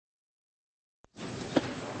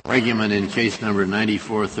Argument in case number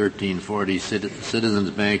 94-1340, Citizens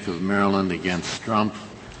Bank of Maryland against Strumpf.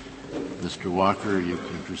 Mr. Walker, you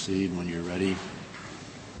can proceed when you're ready.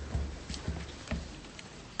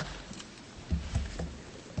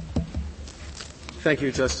 Thank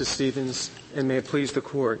you, Justice Stevens, and may it please the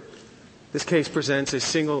Court. This case presents a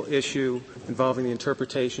single issue involving the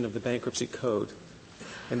interpretation of the Bankruptcy Code.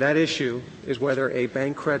 And that issue is whether a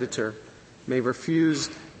bank creditor may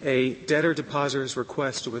refuse a debtor-depositor's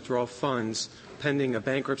request to withdraw funds pending a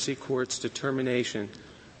bankruptcy court's determination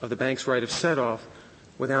of the bank's right of set-off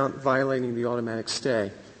without violating the automatic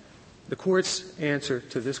stay. The Court's answer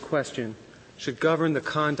to this question should govern the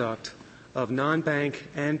conduct of non-bank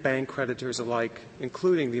and bank creditors alike,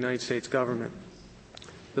 including the United States government.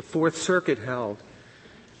 The Fourth Circuit held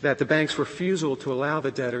that the bank's refusal to allow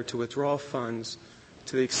the debtor to withdraw funds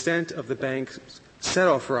to the extent of the bank's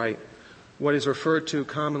set-off right, what is referred to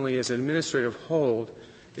commonly as an administrative hold,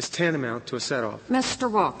 is tantamount to a set-off. Mr.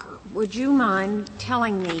 Walker, would you mind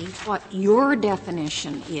telling me what your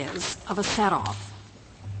definition is of a set-off?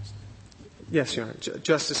 Yes, Your Honor.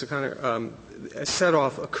 Justice O'Connor, a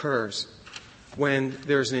set-off occurs when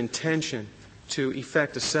there's an intention to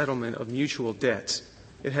effect a settlement of mutual debts.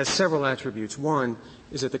 It has several attributes. One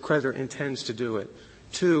is that the creditor intends to do it.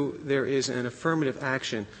 Two, there is an affirmative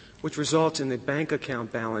action which results in the bank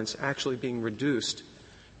account balance actually being reduced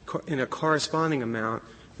in a corresponding amount.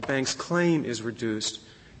 The bank's claim is reduced,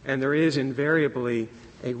 and there is invariably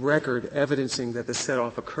a record evidencing that the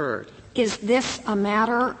set-off occurred. Is this a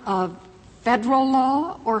matter of federal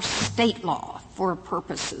law or state law for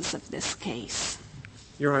purposes of this case?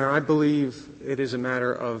 Your Honor, I believe it is a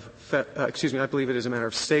matter of I believe it is a matter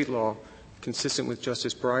of state law, consistent with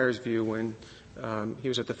Justice Breyer's view when he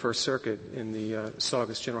was at the First Circuit in the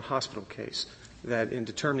Saugus General Hospital case, that in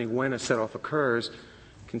determining when a set-off occurs,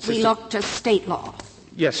 we look to state law.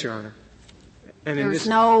 Yes, Your Honor. And there's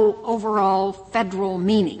no overall federal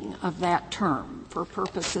meaning of that term for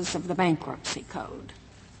purposes of the Bankruptcy Code.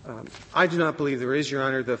 I do not believe there is, Your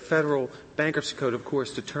Honor. The Federal Bankruptcy Code, of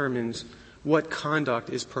course, determines what conduct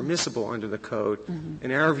is permissible under the Code. Mm-hmm.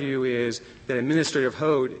 And our view is that administrative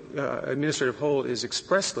hold is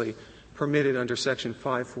expressly permitted under Section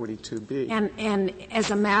 542B. And as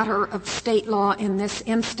a matter of state law in this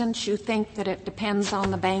instance, you think that it depends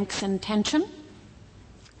on the bank's intention?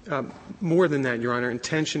 More than that, Your Honor.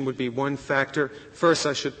 Intention would be one factor. First,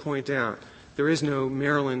 I should point out, there is no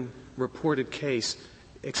Maryland reported case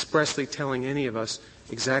expressly telling any of us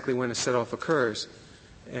exactly when a set-off occurs.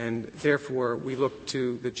 And therefore, we look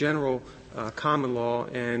to the general common law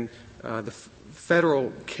and the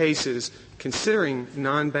federal cases considering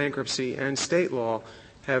non-bankruptcy and state law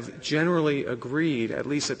have generally agreed, at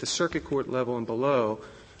least at the circuit court level and below,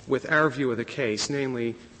 with our view of the case,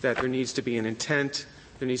 namely that there needs to be an intent,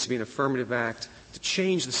 there needs to be an affirmative act to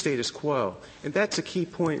change the status quo. And that's a key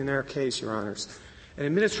point in our case, Your Honors. An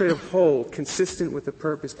administrative hold consistent with the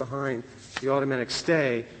purpose behind the automatic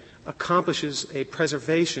stay accomplishes a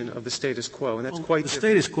preservation of the status quo, and that's quite different. The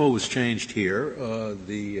status quo was changed here.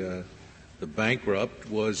 The bankrupt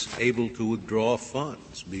was able to withdraw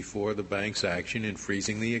funds before the bank's action in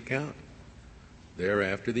freezing the account.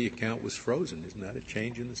 Thereafter, the account was frozen. Isn't that a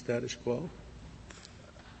change in the status quo?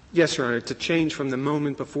 Yes, Your Honor. It's a change from the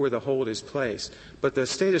moment before the hold is placed. But the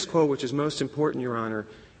status quo, which is most important, Your Honor,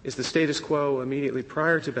 is the status quo immediately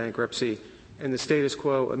prior to bankruptcy and the status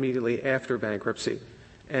quo immediately after bankruptcy.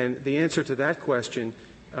 And the answer to that question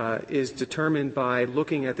is determined by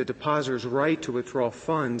looking at the depositor's right to withdraw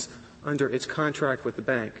funds under its contract with the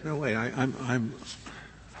bank. No, wait.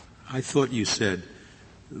 I thought you said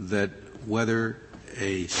that whether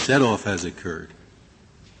a set-off has occurred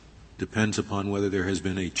depends upon whether there has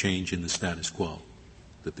been a change in the status quo,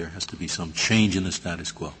 that there has to be some change in the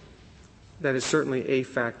status quo. That is certainly a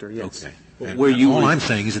factor, yes. Okay. All I'm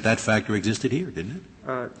saying is that factor existed here, didn't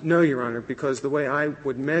it? No, Your Honor, because the way I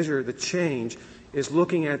would measure the change is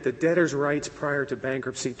looking at the debtor's rights prior to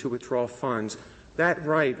bankruptcy to withdraw funds. That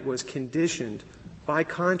right was conditioned by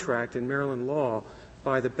contract in Maryland law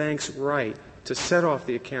by the bank's right to set off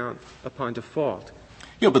the account upon default.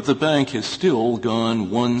 Yeah, but the bank has still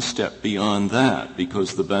gone one step beyond that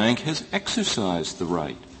because the bank has exercised the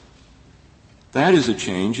right. That is a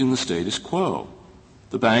change in the status quo.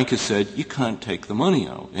 The bank has said, you can't take the money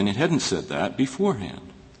out, and it hadn't said that beforehand.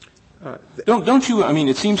 Don't you? I mean,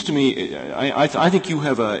 it seems to me, I think you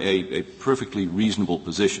have a perfectly reasonable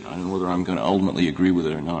position. I don't know whether I'm going to ultimately agree with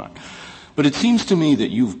it or not. But it seems to me that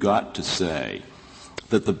you've got to say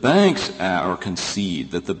that the banks or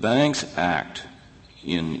concede that the banks act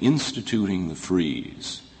in instituting the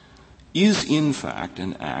freeze is in fact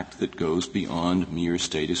an act that goes beyond mere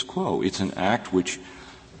status quo. It's an act which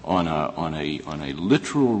on a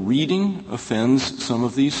literal reading offends some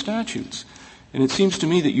of these statutes. And it seems to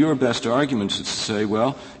me that your best argument is to say,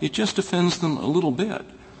 well, it just offends them a little bit.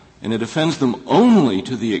 And it offends them only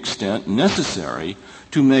to the extent necessary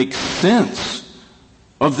to make sense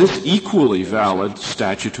of this equally valid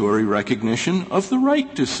statutory recognition of the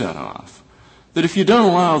right to set off. That if you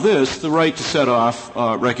don't allow this, the right to set off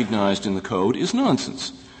recognized in the code is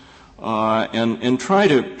nonsense. And try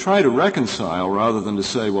to reconcile rather than to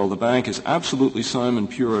say, well, the bank is absolutely Simon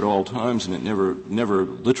pure at all times and it never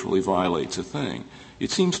literally violates a thing.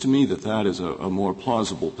 It seems to me that that is a more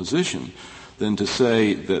plausible position than to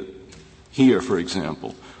say that here, for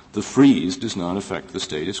example, the freeze does not affect the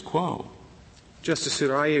status quo. Justice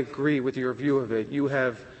Souter, I agree with your view of it. You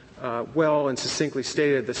have well and succinctly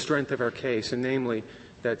stated the strength of our case, and namely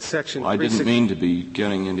that Section I didn't mean to be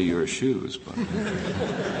getting into your shoes, but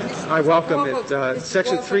I welcome it.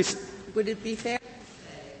 Section 3. Would it be fair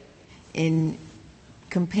in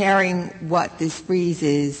comparing what this freeze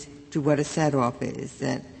is to what a set-off is,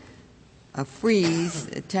 that a freeze,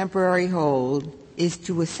 a temporary hold, is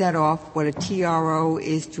to a set-off what a TRO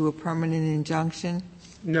is to a permanent injunction?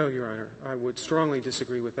 No, Your Honor. I would strongly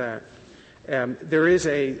disagree with that. There is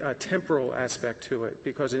a temporal aspect to it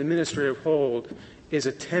because an administrative hold is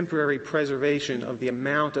a temporary preservation of the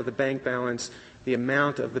amount of the bank balance, the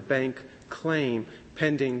amount of the bank claim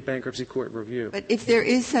pending bankruptcy court review. But if there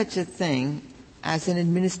is such a thing as an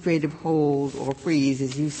administrative hold or freeze,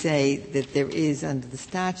 as you say that there is under the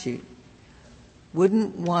statute,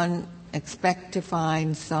 wouldn't one expect to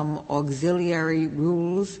find some auxiliary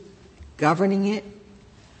rules governing it?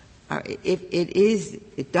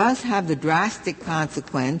 It does have the drastic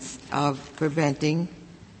consequence of preventing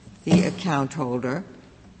the account holder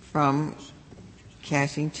from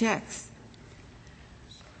cashing checks.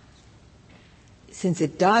 Since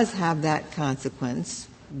it does have that consequence,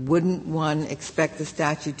 wouldn't one expect the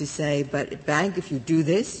statute to say, but bank, if you do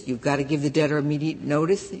this, you've got to give the debtor immediate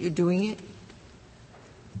notice that you're doing it,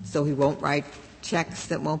 so he won't write checks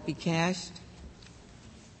that won't be cashed?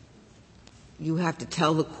 You have to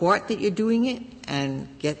tell the court that you're doing it and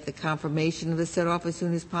get the confirmation of the set-off as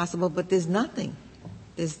soon as possible, but there's nothing.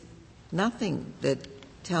 There's nothing that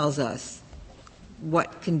tells us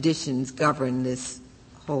what conditions govern this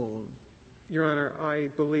hold. Your Honor, I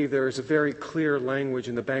believe there is a very clear language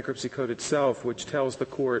in the Bankruptcy Code itself which tells the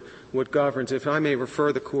court what governs. If I may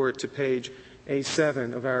refer the court to page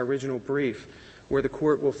A7 of our original brief, where the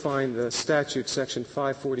court will find the statute, section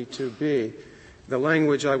 542B. The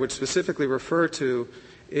language I would specifically refer to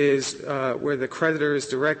is where the creditor is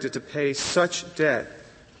directed to pay such debt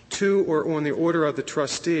to or on the order of the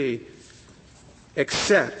trustee,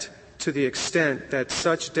 except to the extent that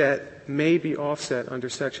such debt may be offset under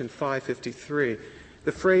Section 553.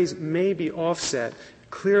 The phrase may be offset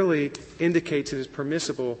clearly indicates it is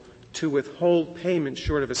permissible to withhold payment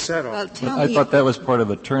short of a set-off. Well, I thought that was part of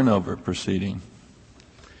a turnover proceeding.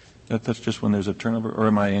 That's just when there's a turnover, or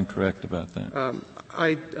am I incorrect about that?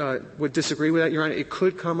 I would disagree with that, Your Honor. It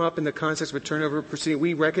could come up in the context of a turnover proceeding.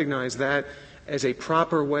 We recognize that as a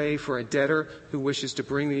proper way for a debtor who wishes to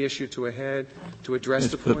bring the issue to a head to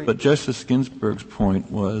address the point. But Justice Ginsburg's point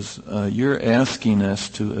was you're asking us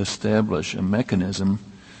to establish a mechanism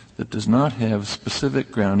that does not have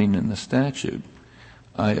specific grounding in the statute.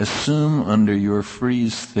 I assume under your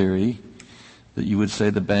freeze theory that you would say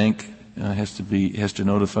the bank has to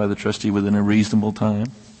notify the trustee within a reasonable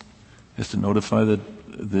time, has to notify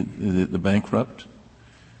the bankrupt.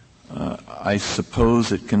 I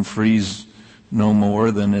suppose it can freeze no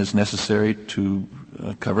more than is necessary to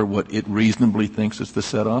cover what it reasonably thinks is the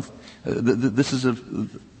set-off. This is a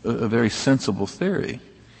very sensible theory.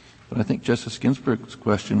 But I think Justice Ginsburg's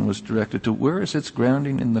question was directed to where is its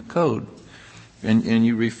grounding in the code? And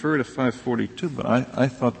you refer to 542, but I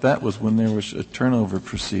thought that was when there was a turnover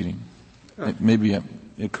proceeding. Maybe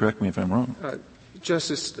correct me if I'm wrong.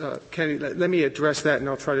 Justice Kennedy, let me address that, and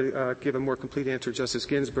I'll try to give a more complete answer to Justice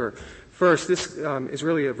Ginsburg. First, this is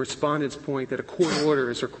really a respondent's point that a court order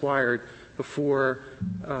is required before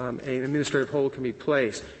an administrative hold can be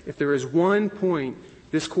placed. If there is one point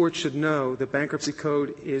this Court should know the Bankruptcy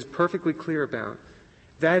Code is perfectly clear about,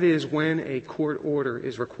 that is when a court order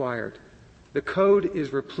is required. The Code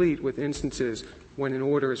is replete with instances when an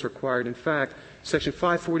order is required. In fact, Section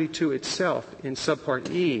 542 itself in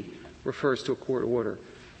Subpart E refers to a court order.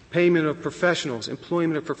 Payment of professionals,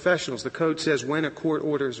 employment of professionals, the Code says when a court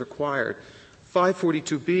order is required.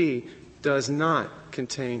 542B does not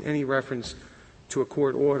contain any reference to a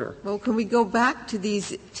court order. Well, can we go back to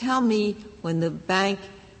these? Tell me when the bank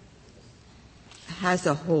has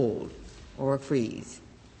a hold or a freeze,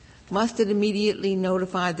 must it immediately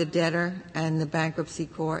notify the debtor and the bankruptcy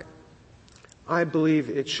court? I believe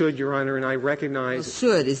it should, Your Honor, and I recognize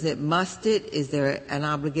Should. Isn't it must it? Is there an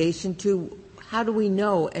obligation to? How do we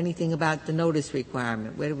know anything about the notice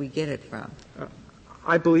requirement? Where do we get it from?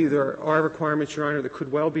 I believe there are requirements, Your Honor. There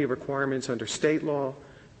could well be requirements under state law.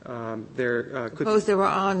 Suppose there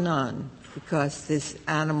are none, because this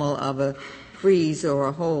animal of a freeze or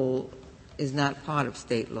a hold is not part of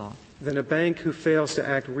state law. Then a bank who fails to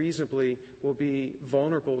act reasonably will be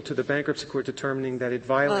vulnerable to the bankruptcy court determining that it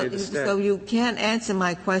violated the statute. So you can't answer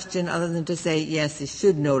my question other than to say, yes, it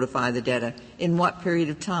should notify the debtor. In what period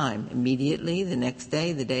of time? Immediately, the next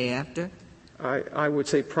day, the day after? I would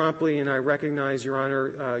say promptly, and I recognize, Your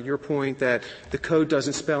Honor, your point that the code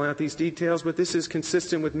doesn't spell out these details, but this is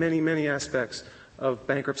consistent with many, many aspects of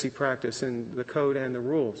bankruptcy practice in the code and the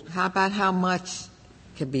rules. How about how much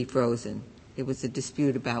can be frozen? There was a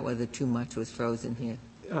dispute about whether too much was frozen here.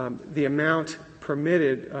 The amount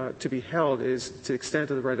permitted to be held is to the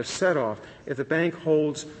extent of the right of set-off. If the bank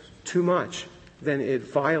holds too much, then it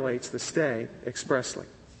violates the stay expressly.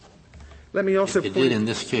 Let me also It did in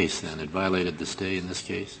this case, then. It violated the stay in this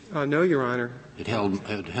case? No, Your Honor. It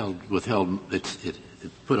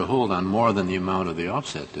put a hold on more than the amount of the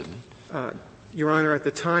offset, didn't it? Your Honor, at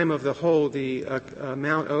the time of the hold, the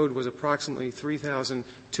amount owed was approximately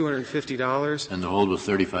 $3,250. And the hold was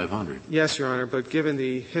 $3,500. Yes, Your Honor, but given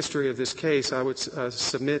the history of this case, I would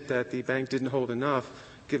submit that the bank didn't hold enough,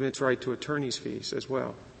 given its right to attorney's fees as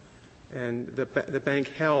well. And the bank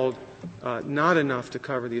held not enough to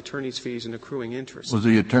cover the attorney's fees and accruing interest. Was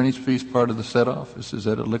the attorney's fees part of the set-off? Is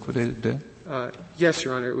that a liquidated debt? Yes,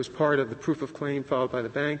 Your Honor. It was part of the proof of claim filed by the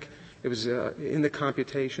bank. It was in the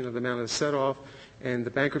computation of the amount of the set-off, and the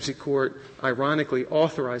bankruptcy court ironically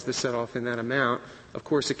authorized the set-off in that amount. Of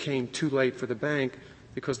course, it came too late for the bank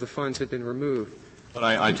because the funds had been removed. But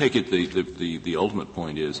I take it the ultimate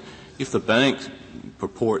point is if the bank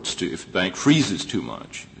if the bank freezes too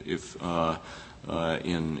much, if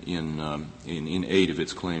in aid of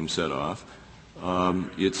its claim set-off,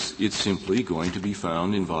 it's simply going to be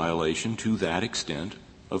found in violation to that extent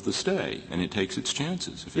of the stay, and it takes its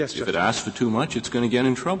chances. If it asks for too much, it's going to get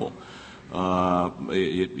in trouble.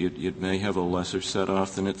 It may have a lesser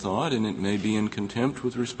set-off than it thought, and it may be in contempt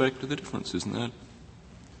with respect to the difference. Isn't that?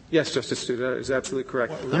 Yes, Justice Stu, that is absolutely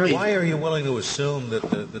correct. Why are you willing to assume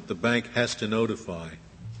that the bank has to notify?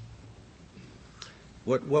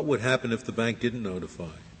 What would happen if the bank didn't notify?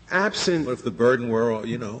 Absent. What if the burden were,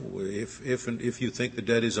 if you think the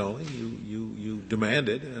debt is owing, you demand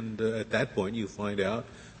it, and at that point you find out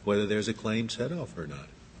whether there's a claim set off or not.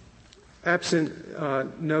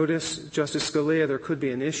 Absent notice, Justice Scalia, there could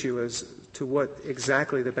be an issue as to what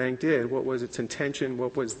exactly the bank did. What was its intention?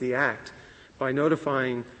 What was the act? By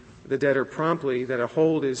notifying the debtor promptly that a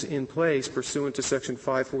hold is in place pursuant to Section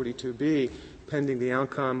 542B, pending the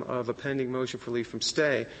outcome of a pending motion for relief from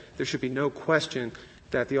stay, there should be no question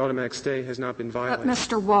that the automatic stay has not been violated. But,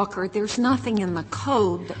 Mr. Walker, there's nothing in the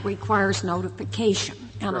code that requires notification.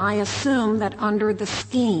 And I assume that under the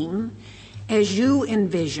scheme, as you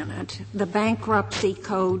envision it, the bankruptcy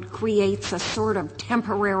code creates a sort of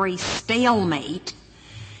temporary stalemate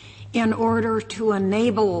in order to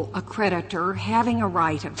enable a creditor having a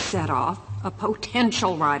right of set-off, a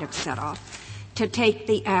potential right of set-off, to take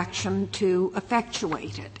the action to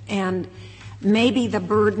effectuate it. And maybe the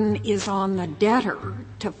burden is on the debtor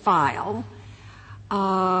to file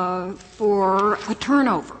for a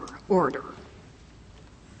turnover order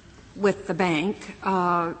with the bank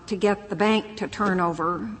to get the bank to turn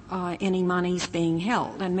over any monies being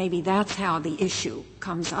held. And maybe that's how the issue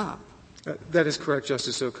comes up. That is correct,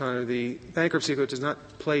 Justice O'Connor. The bankruptcy code does not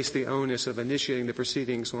place the onus of initiating the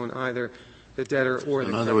proceedings on either the debtor or the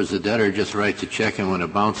In other words, the debtor just writes a check, and when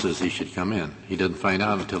it bounces, he should come in. He doesn't find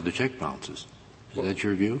out until the check bounces. Is that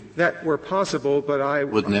your view? That were possible, but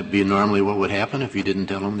Wouldn't that be normally what would happen if you didn't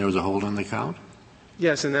tell him there was a hold on the account?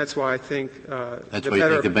 Yes, and that's why I think that's why you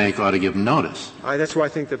think the bank ought to give him notice. That's why I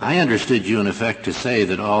think I understood you, in effect, to say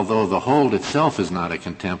that although the hold itself is not a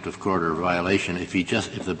contempt of court or violation, if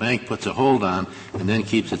the bank puts a hold on and then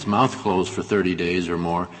keeps its mouth closed for 30 days or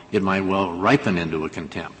more, it might well ripen into a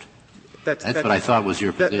contempt. That's what I thought was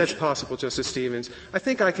your position. That's possible, Justice Stevens. I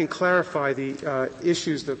think I can clarify the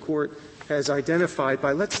issues the Court has identified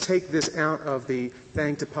by let's take this out of the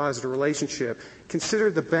bank-depositor relationship. Consider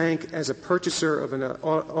the bank as a purchaser of an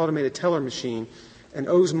automated teller machine and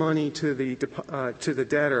owes money to the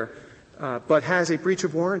debtor, but has a breach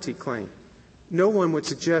of warranty claim. No one would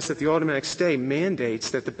suggest that the automatic stay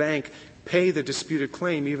mandates that the bank pay the disputed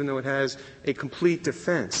claim even though it has a complete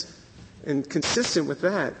defense. And consistent with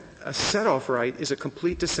that, a set-off right is a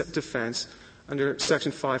complete defense under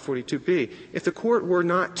Section 542B. If the Court were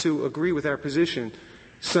not to agree with our position,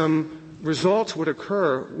 some results would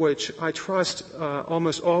occur which I trust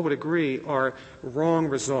almost all would agree are wrong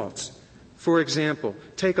results. For example,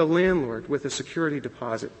 take a landlord with a security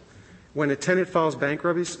deposit. When a tenant files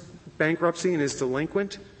bankruptcy and is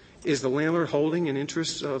delinquent, is the landlord holding an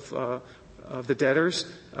interest of the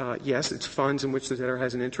debtors? Yes, it's funds in which the debtor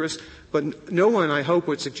has an interest. But no one, I hope,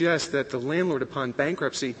 would suggest that the landlord, upon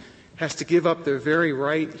bankruptcy, has to give up the very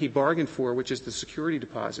right he bargained for, which is the security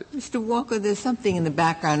deposit. Mr. Walker, there's something in the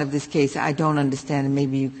background of this case I don't understand, and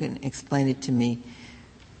maybe you can explain it to me.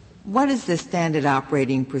 What is the standard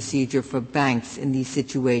operating procedure for banks in these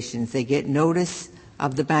situations? They get notice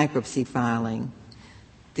of the bankruptcy filing.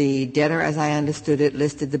 The debtor, as I understood it,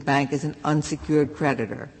 listed the bank as an unsecured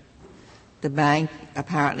creditor. The bank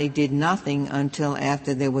apparently did nothing until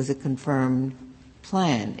after there was a confirmed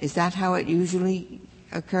plan. Is that how it usually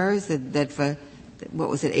occurs, that for,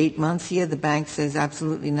 8 months here, the bank says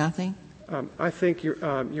absolutely nothing? I think,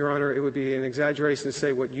 Your Honor, it would be an exaggeration to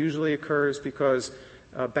say what usually occurs because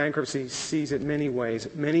bankruptcy sees it many ways.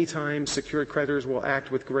 Many times secured creditors will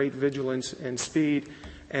act with great vigilance and speed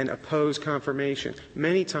and oppose confirmation.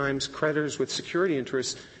 Many times creditors with security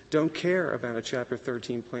interests don't care about a Chapter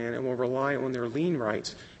 13 plan and will rely on their lien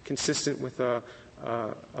rights, consistent with a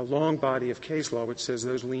long body of case law which says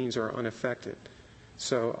those liens are unaffected.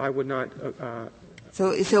 So I would not.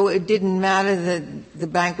 So it didn't matter that the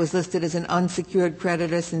bank was listed as an unsecured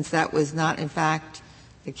creditor, since that was not, in fact,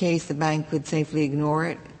 the case. The bank could safely ignore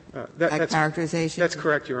it. That's characterization. That's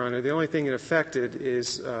correct, Your Honor. The only thing it affected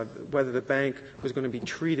is whether the bank was going to be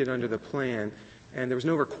treated under the plan, and there was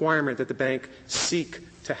no requirement that the bank seek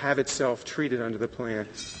to have itself treated under the plan.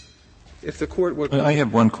 If the Court would. I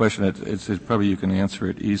have one question. It's probably you can answer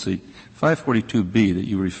it easily. 542B that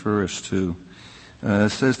you refer us to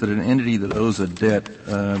says that an entity that owes a debt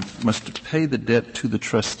must pay the debt to the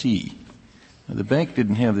trustee. Now, the bank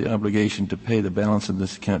didn't have the obligation to pay the balance of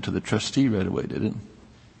this account to the trustee right away, did it?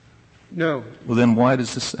 No. Well, then why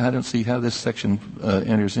does this — I don't see how this section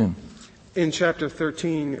enters in. In Chapter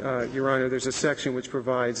 13, Your Honor, there's a section which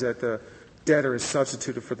provides that the debtor is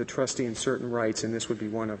substituted for the trustee in certain rights, and this would be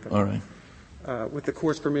one of them. All right. With the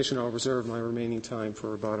Court's permission, I'll reserve my remaining time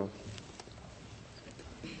for rebuttal.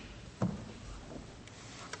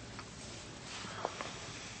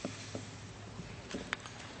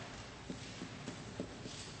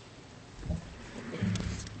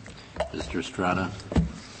 Mr. Estrada.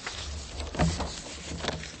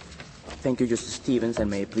 Thank you, Justice Stevens,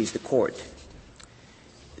 and may it please the Court.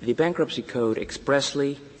 The Bankruptcy Code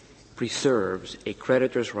expressly preserves a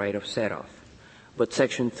creditor's right of set-off, but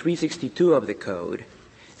Section 362 of the Code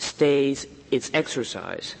stays its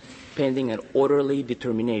exercise pending an orderly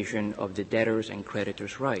determination of the debtor's and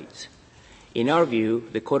creditor's rights. In our view,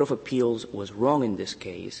 the Court of Appeals was wrong in this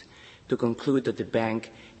case to conclude that the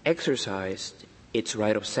bank exercised its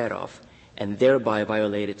right of set-off and thereby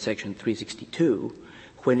violated Section 362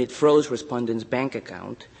 when it froze respondent's bank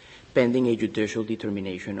account pending a judicial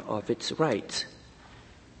determination of its rights.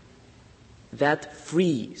 That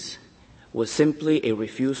freeze was simply a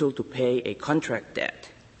refusal to pay a contract debt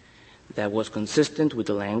that was consistent with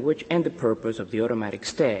the language and the purpose of the automatic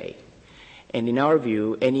stay. And in our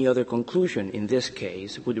view, any other conclusion in this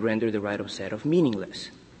case would render the right of set-off meaningless.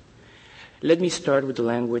 Let me start with the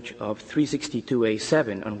language of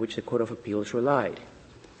 362A7 on which the Court of Appeals relied.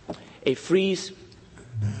 A freeze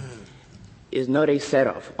is not a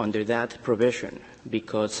set-off under that provision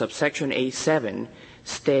because subsection A7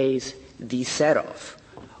 stays the set-off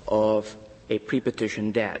of a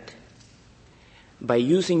pre-petition debt. By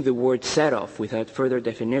using the word set-off without further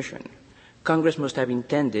definition, Congress must have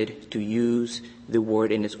intended to use the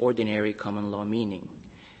word in its ordinary common law meaning,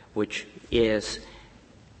 which is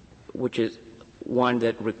one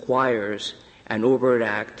that requires an overt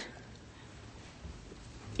act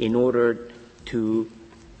in order to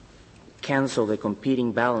cancel the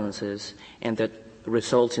competing balances and that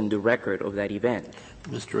results in the record of that event.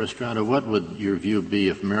 Mr. Estrada, what would your view be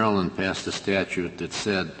if Maryland passed a statute that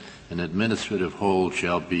said an administrative hold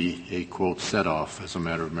shall be a, quote, set-off as a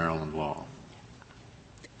matter of Maryland law?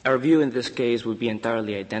 Our view in this case would be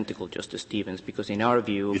entirely identical, Justice Stevens, because in our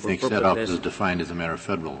view— You think set-off is defined as a matter of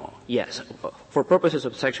federal law? Yes. For purposes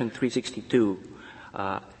of Section 362,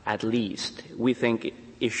 at least, we think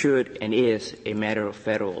it should and is a matter of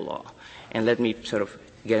federal law. And let me sort of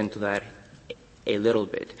get into that a little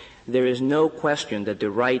bit. There is no question that the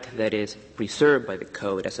right that is preserved by the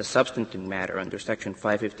Code as a substantive matter under Section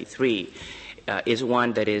 553 is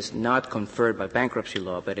one that is not conferred by bankruptcy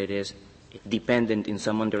law, but it is dependent in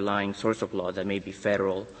some underlying source of law that may be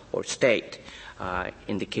federal or state.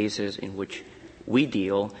 In the cases in which we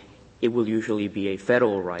deal, it will usually be a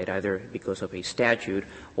federal right, either because of a statute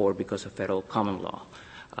or because of federal common law.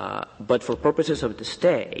 But for purposes of the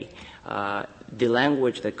stay, the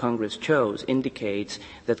language that Congress chose indicates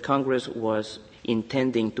that Congress was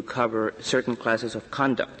intending to cover certain classes of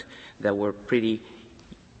conduct that were pretty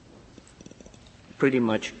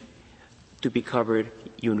much to be covered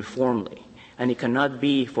uniformly. And it cannot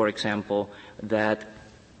be, for example, that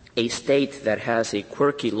a state that has a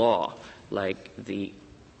quirky law like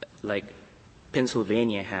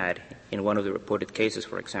Pennsylvania had in one of the reported cases,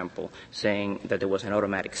 for example, saying that there was an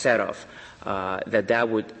automatic set-off, that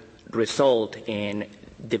would result in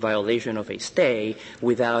the violation of a stay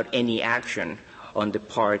without any action on the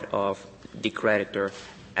part of the creditor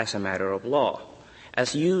as a matter of law.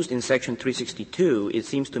 As used in Section 362, it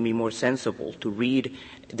seems to me more sensible to read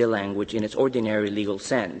the language in its ordinary legal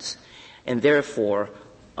sense, and therefore,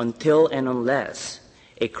 until and unless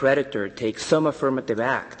a creditor takes some affirmative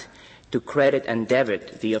act to credit and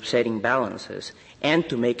debit the offsetting balances and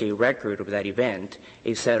to make a record of that event,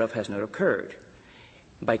 a set-off has not occurred.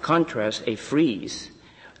 By contrast, a freeze,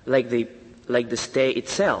 like the stay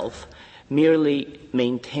itself, merely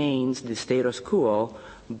maintains the status quo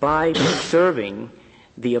by preserving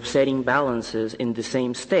the offsetting balances in the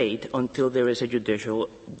same state until there is a judicial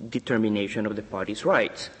determination of the party's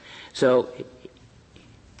rights. So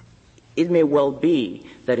it may well be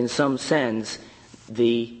that in some sense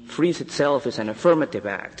the freeze itself is an affirmative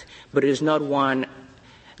act, but it is not one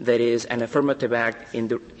that is an affirmative act in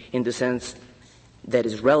the sense that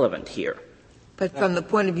is relevant here. But from the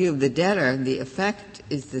point of view of the debtor, the effect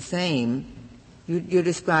is the same. You're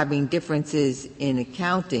describing differences in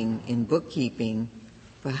accounting, in bookkeeping,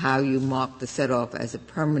 for how you mark the set-off as a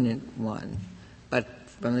permanent one. But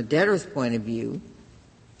from the debtor's point of view,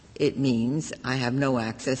 it means I have no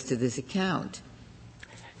access to this account.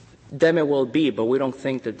 That may well be, but we don't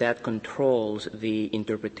think that controls the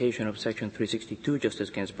interpretation of Section 362, Justice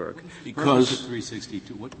Ginsburg. Because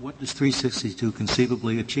 362, what does 362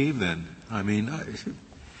 conceivably achieve then? I mean,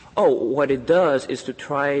 what it does is to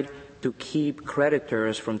try to keep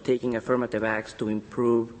creditors from taking affirmative acts to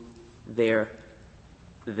improve their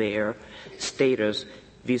status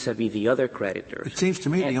vis-a-vis the other creditors. It seems to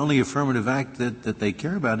me the only affirmative act that they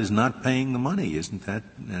care about is not paying the money, isn't that?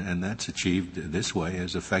 And that's achieved this way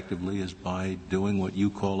as effectively as by doing what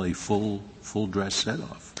you call a full dress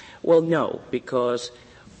set-off. Well, no, because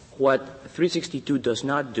what 362 does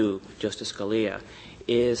not do, Justice Scalia,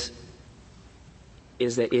 is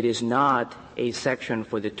that it is not a section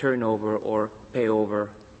for the turnover or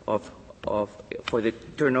payover for the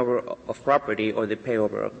turnover of property or the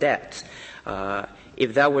payover of debts.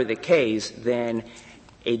 If that were the case, then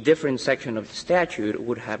a different section of the statute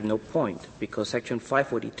would have no point, because Section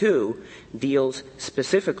 542 deals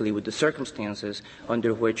specifically with the circumstances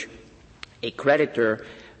under which a creditor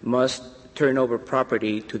must turn over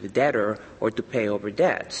property to the debtor or to pay over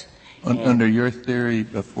debts. Under your theory,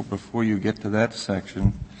 before you get to that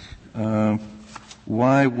section,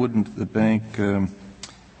 why wouldn't the bank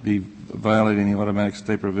be violating the automatic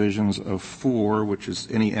stay provisions of 4, which is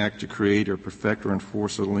any act to create or perfect or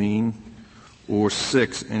enforce a lien, or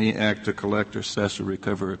 6, any act to collect or assess or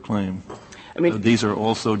recover a claim? I mean, these are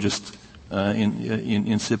also just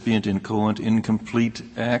incipient, inchoate, incomplete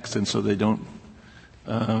acts, and so they don't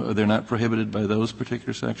they're not prohibited by those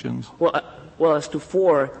particular sections? Well, as to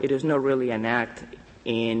 4, it is not really an act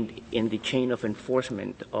in the chain of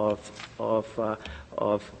enforcement of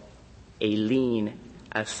a lien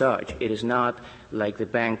as such. It is not like the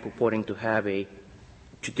bank purporting to have a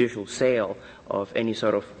judicial sale of any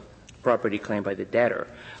sort of property claimed by the debtor.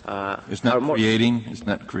 It's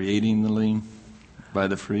not creating the lien by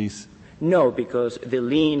the freeze? No, because the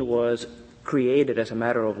lien was created as a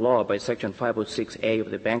matter of law by Section 506A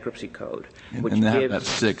of the Bankruptcy Code. And that's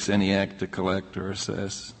 6, any act to collect or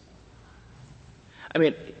assess? I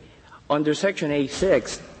mean, under Section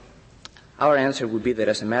A6, our answer would be that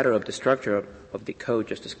as a matter of the structure of the Code,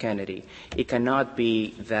 Justice Kennedy, it cannot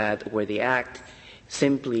be that where the act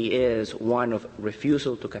simply is one of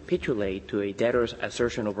refusal to capitulate to a debtor's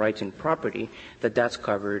assertion of rights in property, that's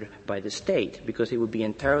covered by the state, because it would be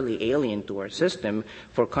entirely alien to our system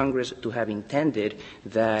for Congress to have intended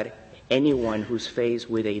that anyone who's faced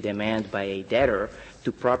with a demand by a debtor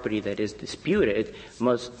to property that is disputed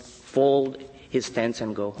must fold his tents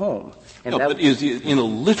and go home. And but in a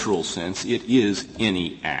literal sense, it is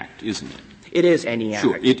any act, isn't it? It is any act.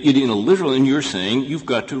 Sure. In a literal, and you're saying you've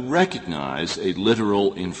got to recognize a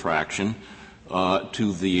literal infraction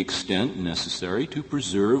to the extent necessary to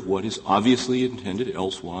preserve what is obviously intended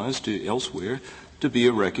elsewhere to be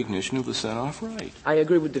a recognition of the set-off right. I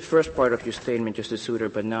agree with the first part of your statement, Justice Souter,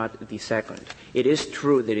 but not the second. It is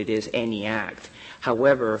true that it is any act.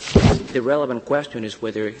 However, the relevant question is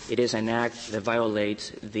whether it is an act that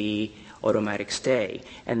violates the automatic stay.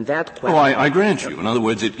 And that question... I grant you. In other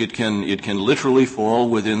words, it can literally fall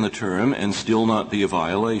within the term and still not be a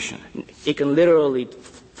violation. It can literally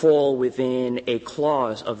fall within a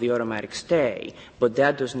clause of the automatic stay, but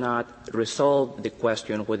that does not resolve the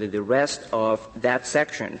question whether the rest of that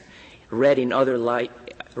section, read in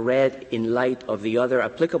light of the other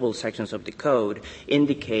applicable sections of the code,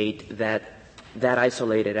 indicate that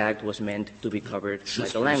isolated act was meant to be covered by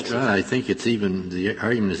the language. I think the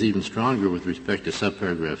argument is even stronger with respect to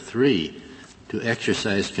subparagraph 3, to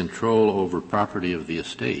exercise control over property of the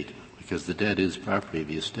estate, because the debt is property of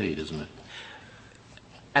the estate, isn't it?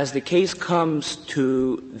 As the case comes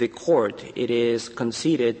to the court, it is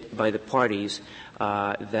conceded by the parties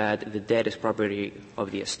that the debt is property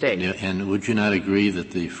of the estate. Yeah, and would you not agree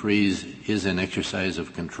that the freeze is an exercise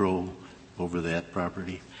of control over that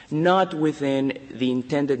property? Not within the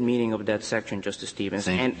intended meaning of that section, Justice Stevens.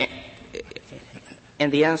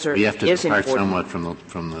 And the answer is important. We have to depart somewhat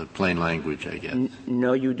from the plain language, I guess.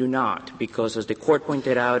 No, you do not, because as the Court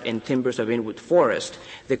pointed out in Timbers of Inwood Forest,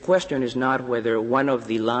 the question is not whether one of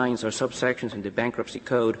the lines or subsections in the Bankruptcy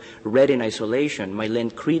Code read in isolation might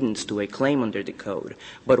lend credence to a claim under the Code,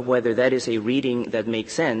 but whether that is a reading that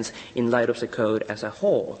makes sense in light of the Code as a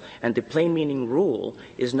whole. And the plain meaning rule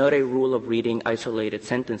is not a rule of reading isolated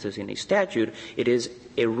sentences in a statute. It is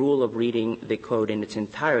a rule of reading the Code in its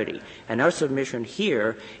entirety. And our submission here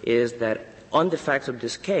is that on the facts of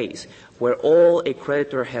this case, where all a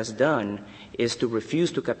creditor has done is to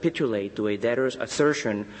refuse to capitulate to a debtor's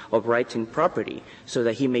assertion of rights in property so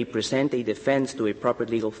that he may present a defense to a proper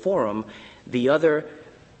legal forum, the other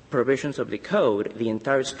provisions of the Code, the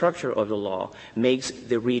entire structure of the law, makes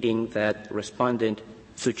the reading that respondent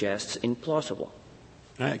suggests implausible.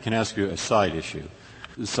 I can ask you a side issue.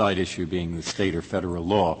 The side issue being the state or federal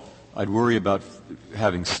law. I'd worry about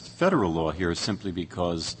having federal law here simply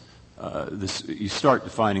because you start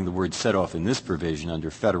defining the word set-off in this provision under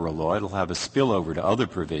federal law. It'll have a spillover to other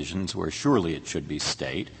provisions where surely it should be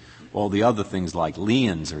state. All the other things like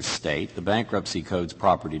liens are state. The Bankruptcy Code's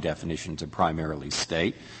property definitions are primarily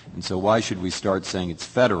state. And so why should we start saying it's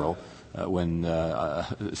federal when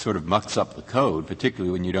it sort of mucks up the code,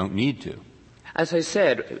 particularly when you don't need to? As I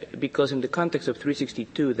said, because in the context of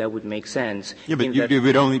 362, that would make sense. Yeah, but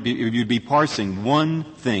you'd be parsing one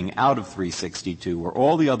thing out of 362 where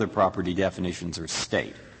all the other property definitions are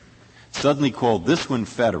state. Suddenly call this one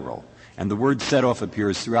federal, and the word set-off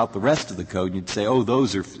appears throughout the rest of the code, and you'd say, oh,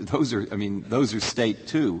 those are state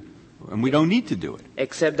too, and we don't need to do it.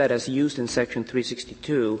 Except that as used in Section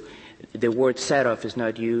 362, the word set-off is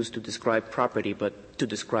not used to describe property, but to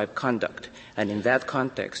describe conduct. And in that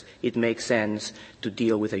context, it makes sense to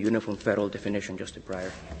deal with a uniform federal definition, Justice Breyer.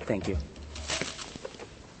 Thank you.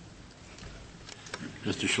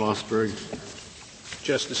 Mr. Schlossberg.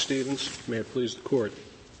 Justice Stevens, may it please the Court.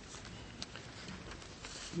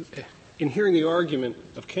 In hearing the argument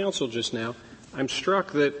of counsel just now, I'm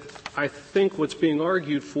struck that I think what's being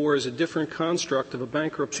argued for is a different construct of a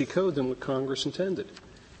bankruptcy code than what Congress intended.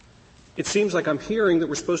 It seems like I'm hearing that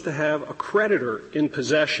we're supposed to have a creditor in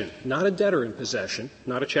possession, not a debtor in possession,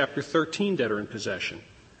 not a Chapter 13 debtor in possession,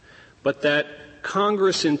 but that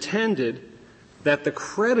Congress intended that the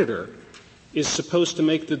creditor is supposed to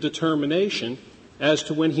make the determination as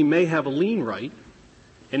to when he may have a lien right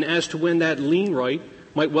and as to when that lien right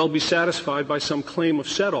might well be satisfied by some claim of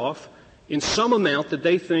set-off in some amount that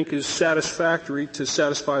they think is satisfactory to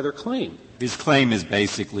satisfy their claim. His claim is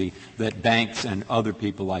basically that banks and other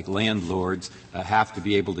people like landlords have to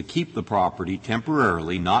be able to keep the property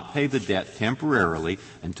temporarily, not pay the debt temporarily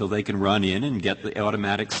until they can run in and get the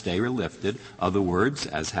automatic stay lifted. Other words,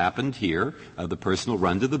 as happened here, the person will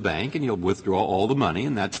run to the bank and he'll withdraw all the money,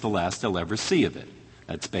 and that's the last they'll ever see of it.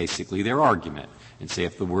 That's basically their argument. And say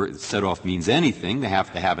if the word set-off means anything, they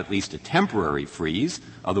have to have at least a temporary freeze,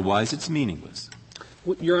 otherwise it's meaningless.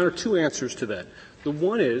 Well, Your Honor, two answers to that. The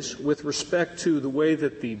one is with respect to the way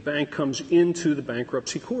that the bank comes into the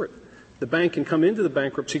bankruptcy court. The bank can come into the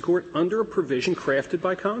bankruptcy court under a provision crafted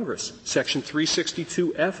by Congress. Section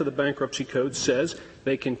 362F of the Bankruptcy Code says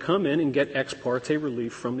they can come in and get ex parte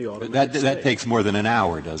relief from the automatic stay. That takes more than an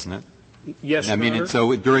hour, doesn't it? Yes, Your Honor.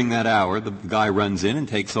 So during that hour, the guy runs in and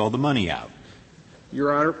takes all the money out.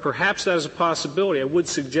 Your Honor, perhaps that is a possibility. I would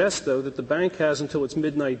suggest, though, that the bank has until its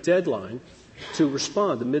midnight deadline to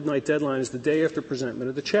respond. The midnight deadline is the day after presentment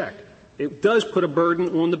of the check. It does put a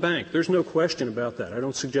burden on the bank. There's no question about that. I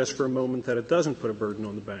don't suggest for a moment that it doesn't put a burden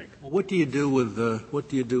on the bank. Well, what do you do with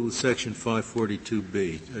Section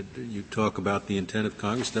 542B? You talk about the intent of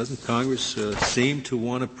Congress. Doesn't Congress seem to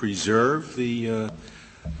want to preserve the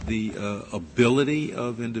ability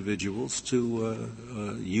of individuals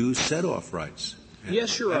to use set-off rights? And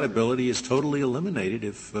yes, Your Honor. That ability is totally eliminated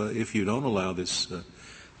if you don't allow this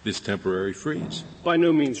temporary freeze. By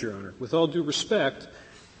no means, Your Honor. With all due respect,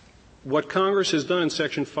 what Congress has done in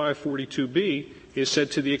Section 542B is said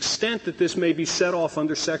to the extent that this may be set off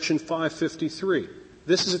under Section 553.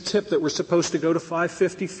 This is a tip that we're supposed to go to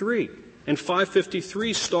 553. And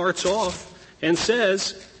 553 starts off and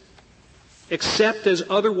says, except as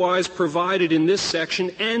otherwise provided in this section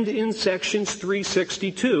and in Sections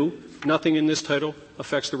 362, nothing in this title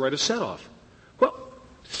affects the right of set-off. Well,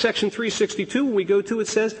 Section 362, when we go to it,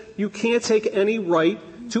 says you can't take any right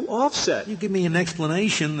to offset. You give me an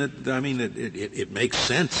explanation that it makes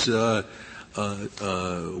sense. What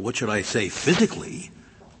should I say? Physically,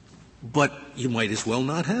 but you might as well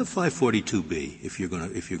not have 542B if you're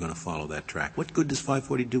going to follow that track. What good does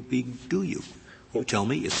 542B do you? You tell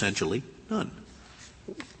me essentially none.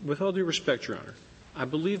 With all due respect, Your Honor, I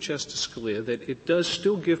believe, Justice Scalia, that it does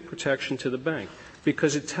still give protection to the bank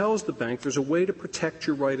because it tells the bank there's a way to protect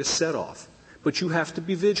your right of set-off, but you have to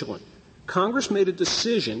be vigilant. Congress made a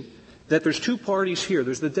decision that there's two parties here.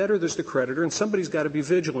 There's the debtor, there's the creditor, and somebody's got to be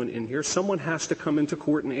vigilant in here. Someone has to come into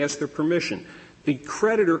court and ask their permission. The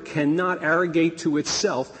creditor cannot arrogate to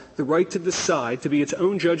itself the right to decide to be its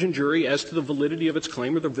own judge and jury as to the validity of its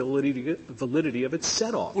claim or the validity of its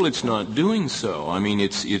set-off. Well, it's not doing so. I mean,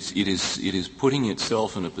 it is putting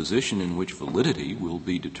itself in a position in which validity will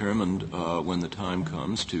be determined when the time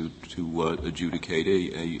comes to adjudicate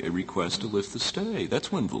a request to lift the stay.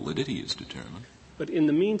 That's when validity is determined. But in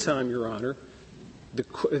the meantime, Your Honor,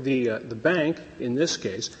 the bank, in this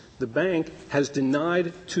case, the bank has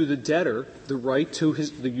denied to the debtor the right to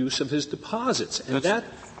the use of his deposits, and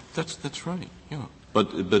that's right. Yeah,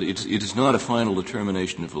 but it is not a final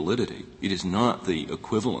determination of validity. It is not the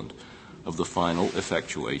equivalent of the final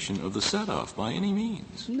effectuation of the set-off by any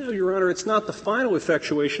means. No, Your Honor, it's not the final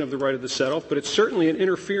effectuation of the right of the set-off, but it's certainly an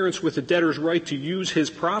interference with the debtor's right to use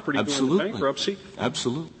his property during the bankruptcy.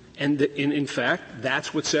 Absolutely. And in fact,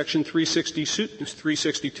 that's what Section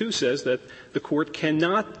 362 says that the court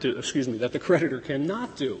cannot do, that the creditor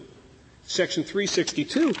cannot do. Section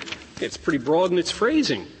 362, it's pretty broad in its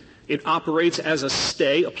phrasing. It operates as a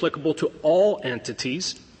stay applicable to all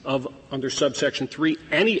entities of, under subsection 3,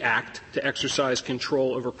 any act to exercise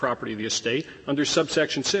control over property of the estate. Under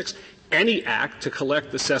subsection 6, any act to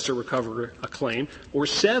collect, assess, or recover a claim, or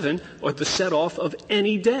 7, or the set-off of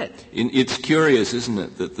any debt. It's curious, isn't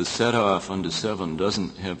it, that the set-off under 7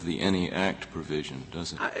 doesn't have the any act provision,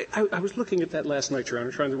 does it? I was looking at that last night, Your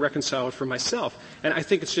Honor, trying to reconcile it for myself, and I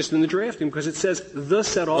think it's just in the drafting because it says the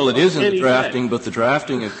set-off of any debt. Well, it is in the drafting, debt. But the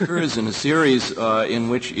drafting occurs in a series in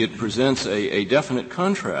which it presents a definite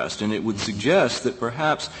contrast, and it would suggest that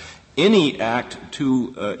perhaps any act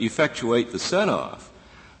to effectuate the set-off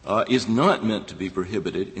is not meant to be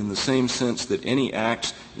prohibited in the same sense that any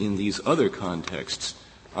acts in these other contexts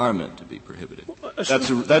are meant to be prohibited.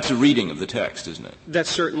 That's a reading of the text, isn't it? That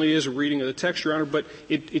certainly is a reading of the text, Your Honor, but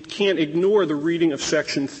it can't ignore the reading of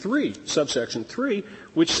Section 3, subsection 3,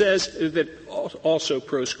 which says that also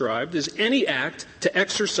proscribed is any act to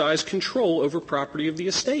exercise control over property of the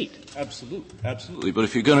estate. Absolutely. But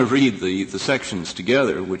if you're going to read the sections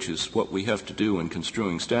together, which is what we have to do in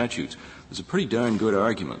construing statutes, there's a pretty darn good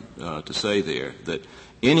argument to say there that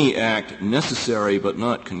any act necessary but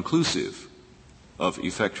not conclusive of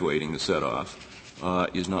effectuating the set-off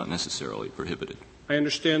is not necessarily prohibited. I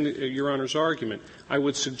understand Your Honor's argument. I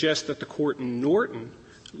would suggest that the court in Norton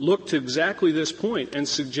looked to exactly this point and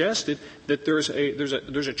suggested that there's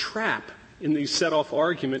a trap in the set-off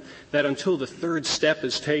argument that until the third step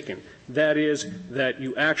is taken, that is, that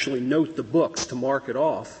you actually note the books to mark it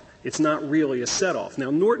off, it's not really a set-off.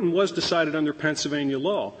 Now, Norton was decided under Pennsylvania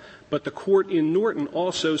law, but the court in Norton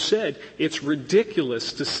also said it's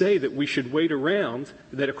ridiculous to say that we should wait around,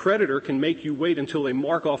 that a creditor can make you wait until they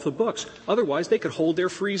mark off the books. Otherwise, they could hold their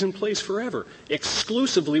freeze in place forever,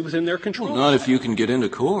 exclusively within their control. Well, not if you can get into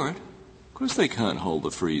court. Of course they can't hold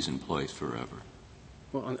the freeze in place forever.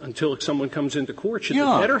 Well, until someone comes into court, should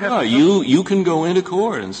the debtor have to you can go into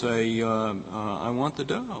court and say, I want the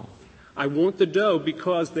dough. I want the dough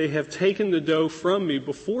because they have taken the dough from me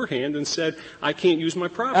beforehand and said I can't use my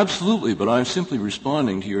property. Absolutely, but I'm simply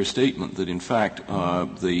responding to your statement that in fact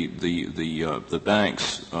the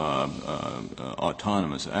bank's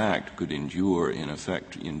autonomous act could endure in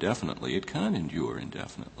effect indefinitely. It can't endure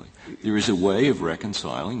indefinitely. There is a way of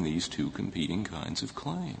reconciling these two competing kinds of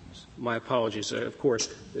claims. My apologies. Of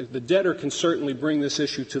course, the debtor can certainly bring this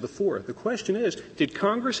issue to the fore. The question is, did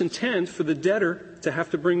Congress intend for the debtor to have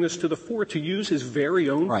to bring this to the fore to use his very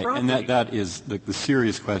own property? Right, and that is the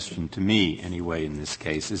serious question to me, anyway, in this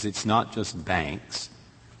case, is it's not just banks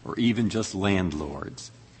or even just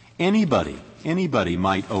landlords. Anybody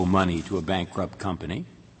might owe money to a bankrupt company.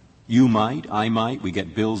 You might, I might. We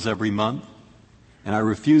get bills every month. And I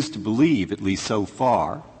refuse to believe, at least so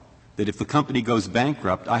far, that if the company goes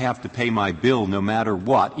bankrupt, I have to pay my bill no matter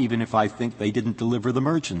what, even if I think they didn't deliver the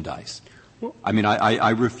merchandise. I mean,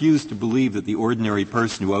 I refuse to believe that the ordinary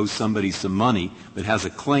person who owes somebody some money but has a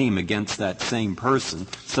claim against that same person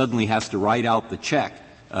suddenly has to write out the check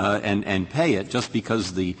and pay it just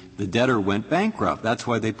because the debtor went bankrupt. That's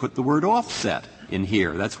why they put the word offset in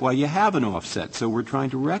here. That's why you have an offset. So we're trying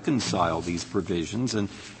to reconcile these provisions, and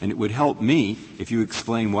it would help me if you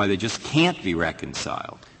explain why they just can't be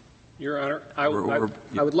reconciled. Your Honor, I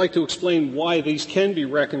would like to explain why these can be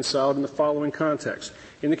reconciled in the following context.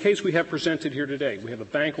 In the case we have presented here today, we have a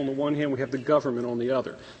bank on the one hand, we have the government on the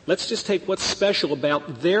other. Let's just take what's special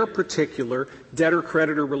about their particular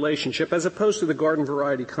debtor-creditor relationship as opposed to the garden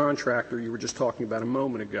variety contractor you were just talking about a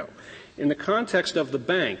moment ago. In the context of the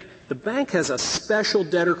bank has a special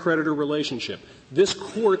debtor-creditor relationship. This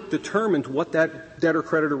Court determined what that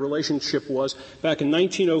debtor-creditor relationship was back in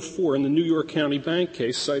 1904 in the New York County Bank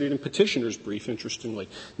case cited in Petitioner's brief, interestingly,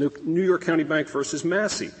 the New York County Bank versus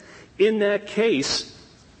Massey. In that case,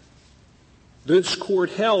 this Court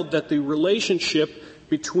held that the relationship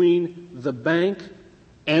between the bank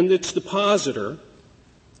and its depositor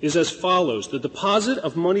is as follows. The deposit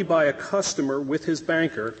of money by a customer with his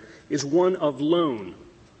banker is one of loan,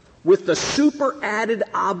 with the superadded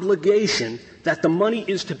obligation that the money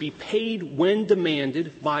is to be paid when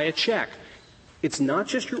demanded by a check. It's not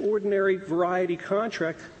just your ordinary variety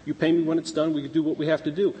contract. You pay me when it's done, we do what we have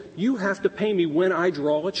to do. You have to pay me when I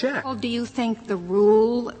draw a check. Well, do you think the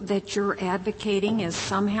rule that you're advocating is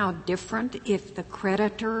somehow different if the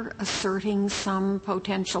creditor asserting some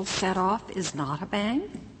potential set-off is not a bank?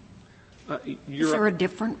 Is there a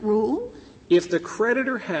different rule? If the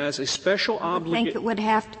creditor has a special obligation, I think it would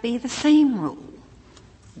have to be the same rule.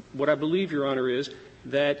 What I believe, Your Honor, is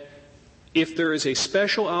that if there is a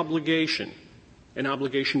special obligation, an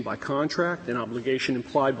obligation by contract, an obligation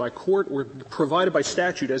implied by court, or provided by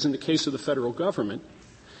statute, as in the case of the federal government,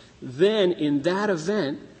 then in that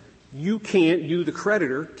event, you, the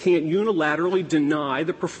creditor, can't unilaterally deny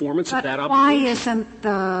the performance of that obligation. Why isn't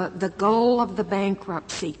the goal of the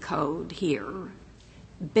bankruptcy code here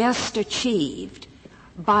best achieved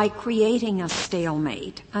by creating a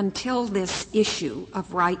stalemate until this issue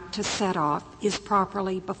of right to set off is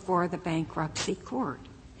properly before the bankruptcy court?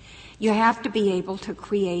 You have to be able to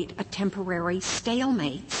create a temporary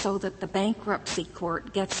stalemate so that the bankruptcy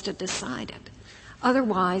court gets to decide it.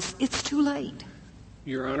 Otherwise, it's too late.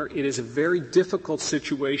 Your Honor, it is a very difficult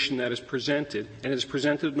situation that is presented, and it is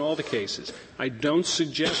presented in all the cases. I don't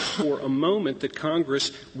suggest for a moment that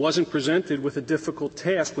Congress wasn't presented with a difficult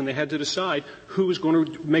task when they had to decide who was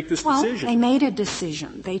going to make this decision. Well, they made a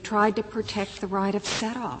decision. They tried to protect the right of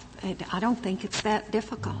set-off. I don't think it's that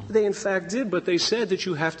difficult. They, in fact, did, but they said that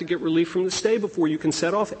you have to get relief from the stay before you can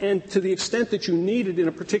set off, and to the extent that you need it in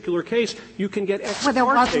a particular case, you can get ex parte Well, there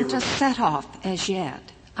wasn't relief. a set-off as yet.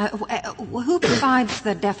 Who provides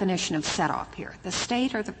the definition of set-off here, the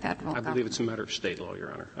state or the federal government? I believe it's a matter of state law,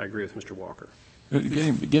 Your Honor. I agree with Mr. Walker.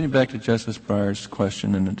 Getting back to Justice Breyer's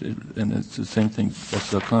question, and it's the same thing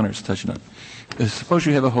Justice O'Connor's touching on. Suppose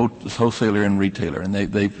you have a wholesaler and retailer, and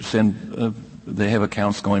they have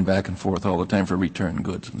accounts going back and forth all the time for return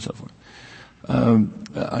goods and so forth.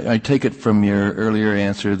 I take it from your earlier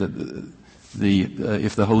answer that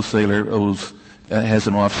if the wholesaler has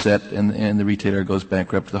an offset and the retailer goes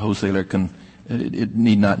bankrupt, the wholesaler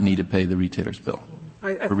need not to pay the retailer's bill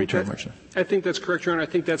for return merchandise. I think that's correct, Your Honor. I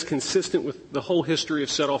think that's consistent with the whole history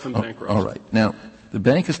of set-off and bankruptcy. All right. Now, the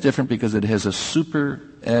bank is different because it has a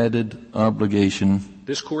super-added obligation.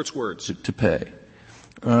 This Court's words. To pay.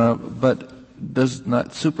 But does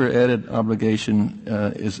not super-added obligation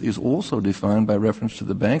is also defined by reference to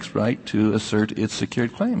the bank's right to assert its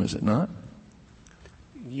secured claim, is it not?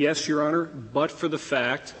 Yes, Your Honor, but for the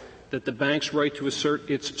fact that the bank's right to assert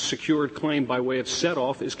its secured claim by way of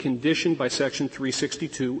set-off is conditioned by Section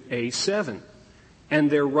 362A7. and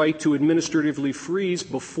their right to administratively freeze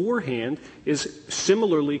beforehand is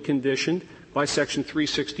similarly conditioned by Section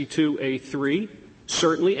 362A3,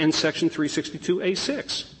 certainly, and Section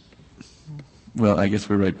 362A6. Well, I guess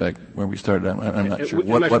we're right back where we started. I'm not sure.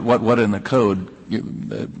 What in the code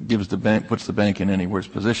gives the bank, puts the bank in any worse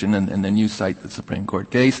position? And then you cite the Supreme Court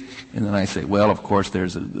case, and then I say, well, of course,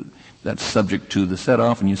 that's subject to the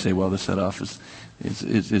set-off, and you say, well, the set-off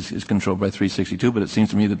is controlled by 362, but it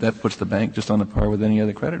seems to me that puts the bank just on the par with any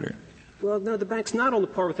other creditor. Well, no, the bank's not on the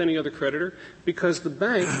par with any other creditor, because the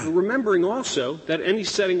bank, remembering also that any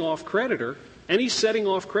setting-off creditor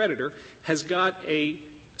has got a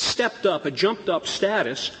jumped-up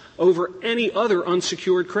status over any other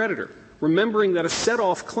unsecured creditor. Remembering that a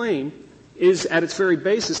set-off claim is, at its very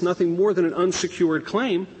basis, nothing more than an unsecured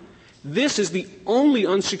claim, this is the only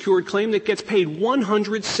unsecured claim that gets paid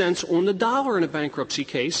 100 cents on the dollar in a bankruptcy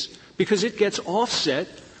case, because it gets offset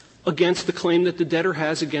against the claim that the debtor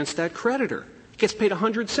has against that creditor. It gets paid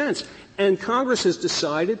 100 cents. And Congress has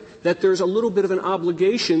decided that there's a little bit of an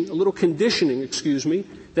obligation, a little conditioning,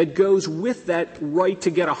 that goes with that right to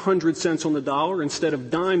get 100 cents on the dollar instead of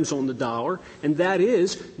dimes on the dollar, and that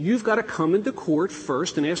is, you've got to come into court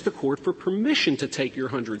first and ask the court for permission to take your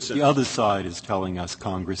 100 cents. The other side is telling us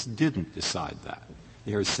Congress didn't decide that.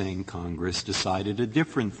 They're saying Congress decided a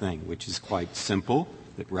different thing, which is quite simple,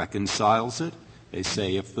 that reconciles it. They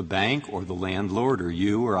say if the bank or the landlord or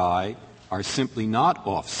you or I are simply not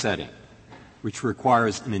offsetting, which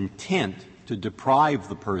requires an intent to deprive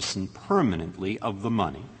the person permanently of the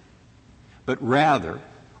money, but rather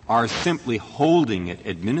are simply holding it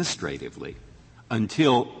administratively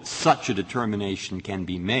until such a determination can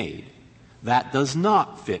be made, that does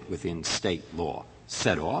not fit within state law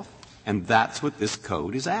set off, and that's what this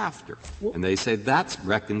code is after. And they say that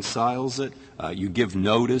reconciles it. You give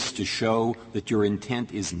notice to show that your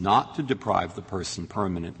intent is not to deprive the person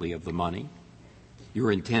permanently of the money. Your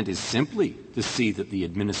intent is simply to see that the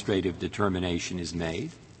administrative determination is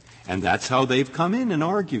made, and that's how they've come in and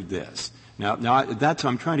argued this. Now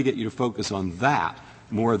I'm trying to get you to focus on that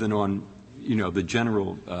more than on, the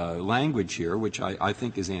general language here, which I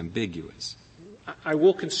think is ambiguous. I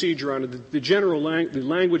will concede, Your Honor, the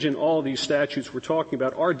language in all these statutes we're talking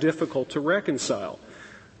about are difficult to reconcile.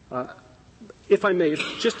 If I may,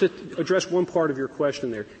 just to address one part of your question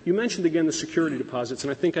there. You mentioned again the security deposits,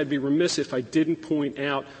 and I think I'd be remiss if I didn't point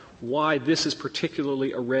out why this is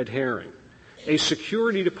particularly a red herring. A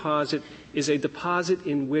security deposit is a deposit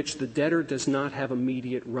in which the debtor does not have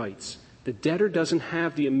immediate rights. The debtor doesn't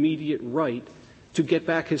have the immediate right to get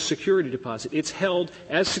back his security deposit. It's held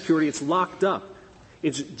as security. It's locked up.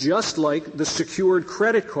 It's just like the secured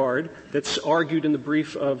credit card that's argued in the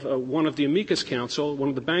brief of one of the amicus counsel, one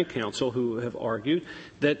of the bank counsel who have argued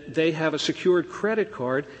that they have a secured credit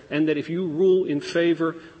card, and that if you rule in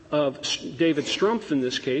favor of David Strumpf in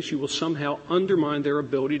this case, you will somehow undermine their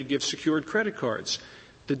ability to give secured credit cards.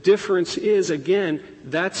 The difference is, again,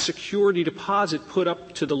 that security deposit put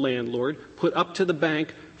up to the landlord, put up to the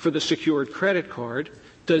bank for the secured credit card,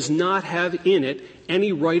 does not have in it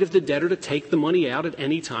any right of the debtor to take the money out at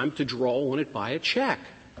any time to draw on it by a check.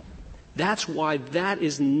 That's why that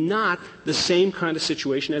is not the same kind of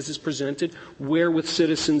situation as is presented where with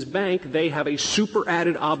Citizens Bank they have a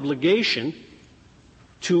super-added obligation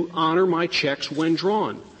to honor my checks when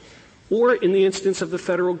drawn. Or in the instance of the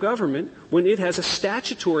federal government, when it has a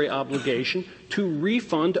statutory obligation to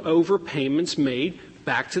refund overpayments made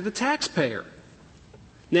back to the taxpayer.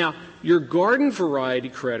 Now, your garden variety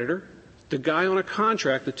creditor, the guy on a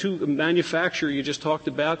contract, the manufacturer you just talked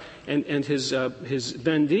about, and his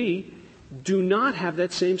vendee, do not have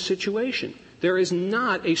that same situation. There is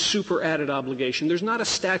not a super-added obligation. There's not a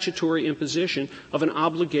statutory imposition of an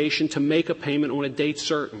obligation to make a payment on a date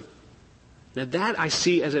certain. Now, that I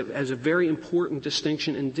see as a very important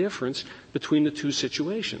distinction and difference between the two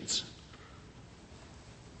situations.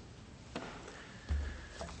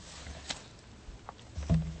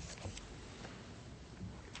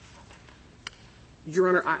 Your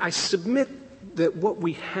Honor, I submit that what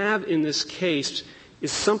we have in this case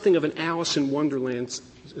is something of an Alice in Wonderland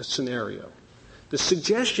scenario. The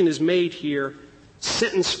suggestion is made here,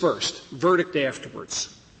 sentence first, verdict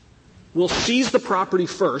afterwards. We'll seize the property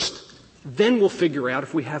first, then we'll figure out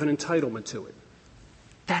if we have an entitlement to it.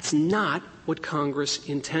 That's not what Congress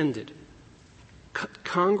intended.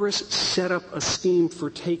 Congress set up a scheme for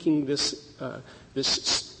taking this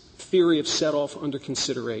theory of set-off under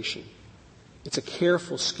consideration. It's a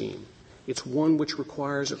careful scheme. It's one which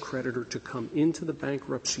requires a creditor to come into the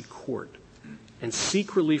bankruptcy court and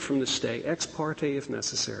seek relief from the stay, ex parte if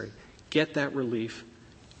necessary, get that relief,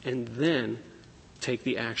 and then take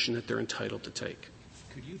the action that they're entitled to take.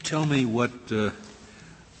 Could you tell me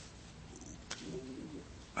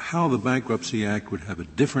how the Bankruptcy Act would have a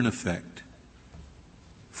different effect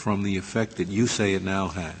from the effect that you say it now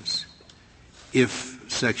has if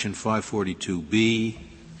Section 542B,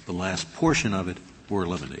 the last portion of it, were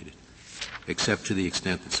eliminated, except to the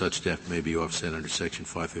extent that such debt may be offset under Section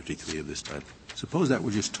 553 of this title? Suppose that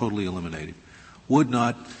were just totally eliminated. Would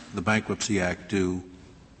not the Bankruptcy Act do,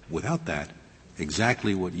 without that,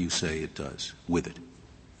 exactly what you say it does with it?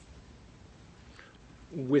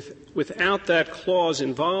 Without that clause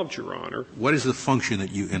involved, Your Honor. What is the function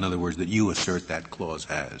that in other words, that you assert that clause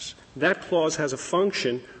has? That clause has a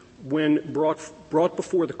function when brought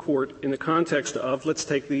before the court in the context of, let's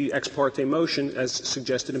take the ex parte motion as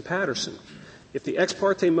suggested in Patterson. If the ex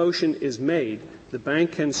parte motion is made, the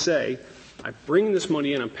bank can say, I'm bringing this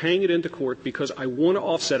money in, I'm paying it into court because I want to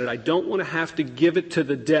offset it. I don't want to have to give it to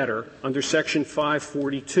the debtor under Section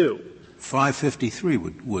 542. 553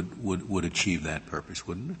 would achieve that purpose,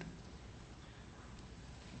 wouldn't it?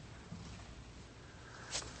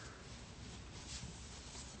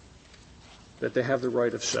 That they have the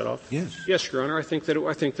right of set-off? Yes. Yes, Your Honor. I think that it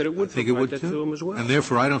would provide that to them as well. And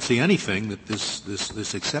therefore, I don't see anything that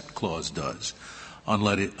this except clause does,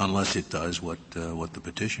 unless it does what the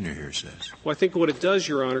petitioner here says. Well, I think what it does,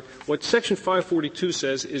 Your Honor, what Section 542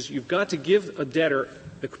 says is you've got to give a debtor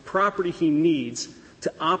the property he needs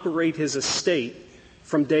to operate his estate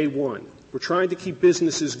from day one. We're trying to keep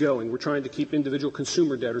businesses going. We're trying to keep individual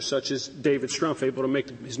consumer debtors, such as David Strumpf, able to make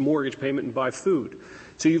his mortgage payment and buy food.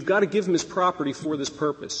 So you've got to give him his property for this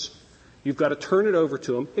purpose. You've got to turn it over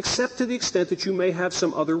to him, except to the extent that you may have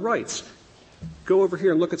some other rights. Go over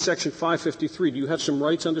here and look at Section 553. Do you have some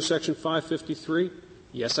rights under Section 553?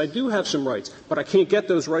 Yes, I do have some rights, but I can't get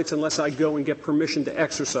those rights unless I go and get permission to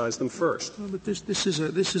exercise them first. Well, but this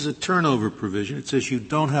is a turnover provision. It says you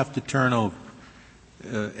don't have to turn over,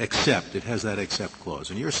 except. It has that except clause.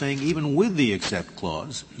 And you're saying even with the except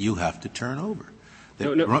clause, you have to turn over.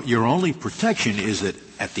 No. Your only protection is that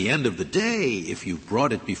at the end of the day, if you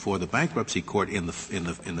brought it before the bankruptcy court in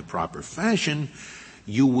the proper fashion,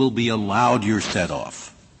 you will be allowed your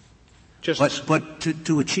set-off. But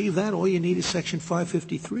to achieve that, all you need is Section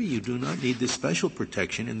 553. You do not need this special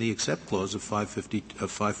protection in the except clause of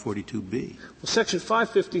 542B. Well, Section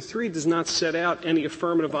 553 does not set out any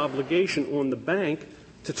affirmative obligation on the bank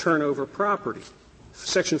to turn over property.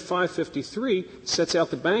 Section 553 sets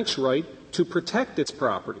out the bank's right to protect its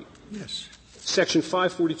property. Yes. Section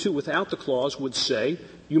 542, without the clause, would say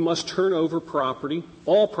you must turn over property.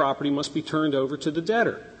 All property must be turned over to the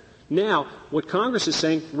debtor. Now, what Congress is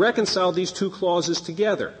saying, reconcile these two clauses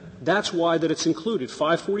together. That's why that it's included.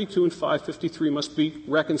 542 and 553 must be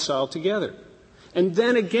reconciled together. And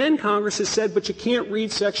then again, Congress has said, but you can't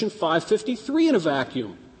read Section 553 in a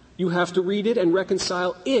vacuum. You have to read it and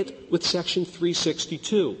reconcile it with Section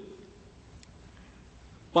 362.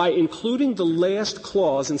 By including the last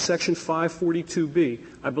clause in Section 542B,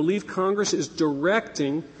 I believe Congress is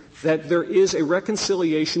directing that there is a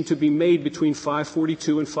reconciliation to be made between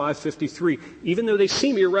 542 and 553, even though they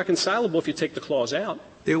seem irreconcilable if you take the clause out.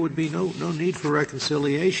 There would be no need for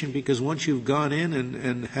reconciliation because once you've gone in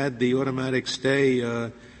and had the automatic stay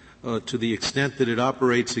to the extent that it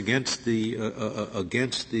operates against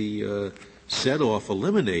the set-off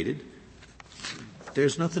eliminated,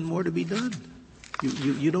 there's nothing more to be done.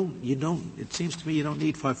 You don't, it seems to me you don't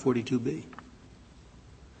need 542B.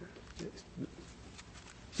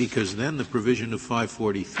 Because then the provision of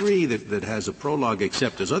 543 that has a prologue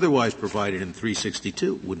except as otherwise provided in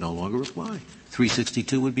 362 would no longer apply.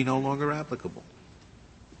 362 would be no longer applicable.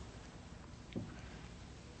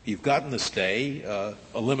 You've gotten the stay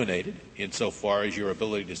eliminated insofar as your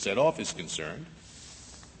ability to set off is concerned.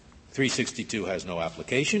 362 has no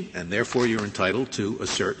application, and therefore you're entitled to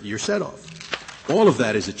assert your set-off. All of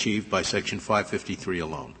that is achieved by Section 553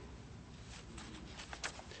 alone.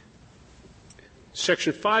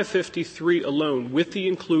 Section 553 alone, with the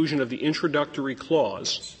inclusion of the introductory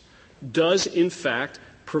clause, does in fact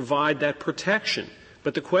provide that protection.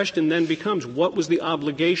 But the question then becomes, what was the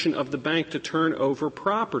obligation of the bank to turn over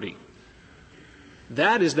property?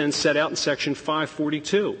 That is then set out in Section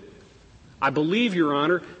 542. I believe, Your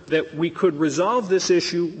Honor, that we could resolve this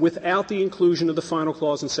issue without the inclusion of the final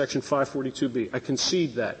clause in Section 542B. I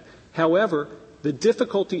concede that. However, the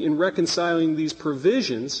difficulty in reconciling these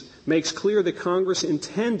provisions makes clear that Congress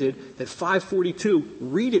intended that 542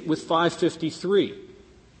 read it with 553,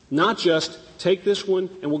 not just take this one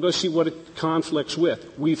and we'll go see what it conflicts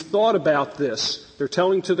with. We've thought about this. They're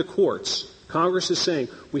telling to the courts. Congress is saying,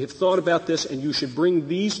 we have thought about this and you should bring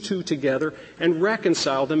these two together and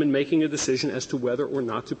reconcile them in making a decision as to whether or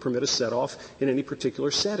not to permit a set-off in any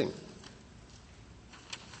particular setting.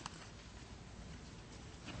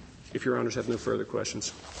 If Your Honors have no further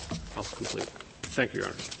questions, I'll complete. Thank you, Your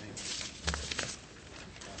Honors.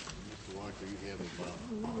 Mr. Walker,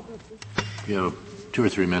 you have 2 or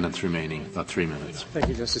 3 minutes remaining, about 3 minutes. Thank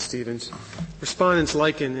you, Justice Stevens. Respondents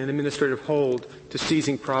liken an administrative hold to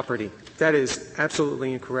seizing property. That is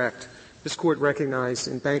absolutely incorrect. This Court recognized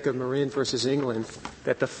in Bank of Marin versus England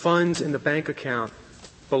that the funds in the bank account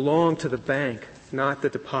belong to the bank, not the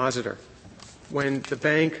depositor. When the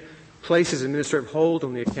bank places administrative hold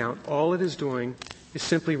on the account, all it is doing is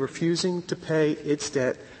simply refusing to pay its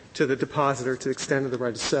debt to the depositor to the extent of the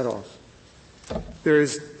right to set off. There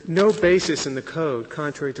is no basis in the Code,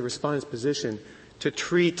 contrary to Respondent's position, to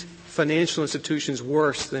treat financial institutions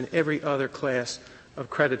worse than every other class of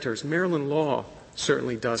creditors. Maryland law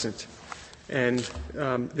certainly doesn't. And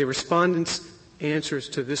the Respondent's answers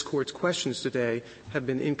to this Court's questions today have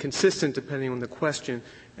been inconsistent depending on the question,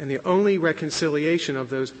 and the only reconciliation of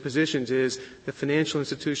those positions is that financial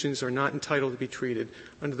institutions are not entitled to be treated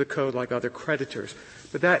under the Code like other creditors.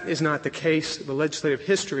 But that is not the case. The legislative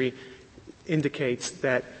history indicates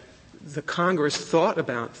that the Congress thought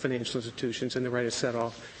about financial institutions and the right to set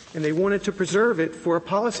off, and they wanted to preserve it for a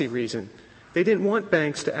policy reason. They didn't want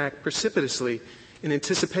banks to act precipitously in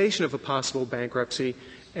anticipation of a possible bankruptcy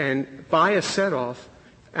and, by a set-off,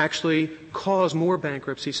 actually cause more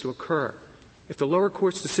bankruptcies to occur. If the lower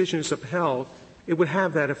court's decision is upheld, it would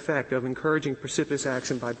have that effect of encouraging precipitous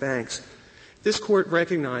action by banks. This Court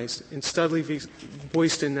recognized in Studley v.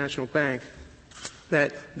 Boyston National Bank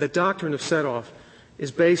that the doctrine of set-off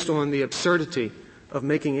is based on the absurdity of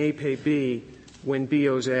making A pay B when B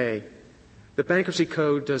owes A. The Bankruptcy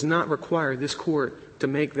Code does not require this Court to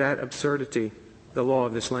make that absurdity the law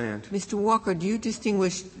of this land. Mr. Walker, do you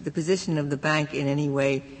distinguish the position of the bank in any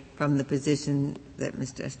way from the position that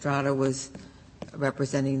Mr. Estrada was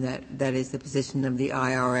representing, that is the position of the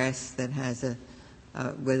IRS that has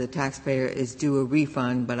where the taxpayer is due a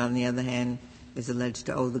refund, but on the other hand is alleged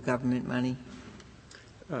to owe the government money?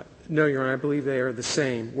 No, Your Honor. I believe they are the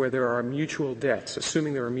same. Where there are mutual debts,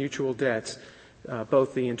 assuming there are mutual debts,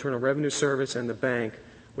 both the Internal Revenue Service and the bank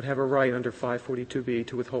would have a right under 542B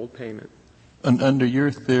to withhold payment. Under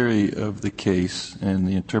your theory of the case and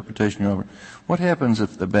the interpretation of it, what happens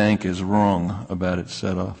if the bank is wrong about its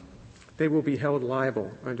set-off? They will be held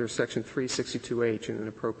liable under Section 362H in an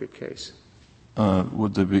appropriate case.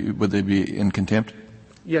 Would they be in contempt?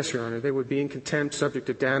 Yes, Your Honor. They would be in contempt, subject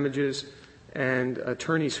to damages and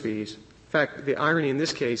attorney's fees. In fact, the irony in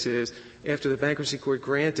this case is after the bankruptcy court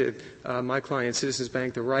granted my client, Citizens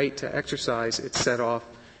Bank, the right to exercise its set-off,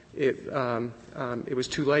 it was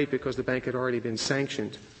too late because the bank had already been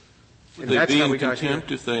sanctioned. Would they be in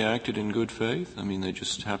contempt if they acted in good faith? I mean, they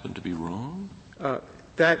just happened to be wrong?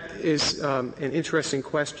 That is an interesting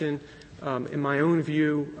question. In my own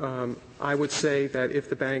view, I would say that if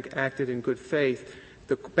the bank acted in good faith,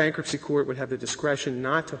 the bankruptcy court would have the discretion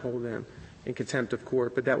not to hold them in contempt of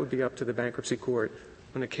court, but that would be up to the bankruptcy court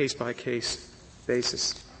on a case-by-case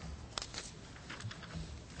basis.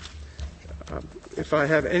 If I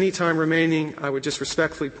have any time remaining, I would just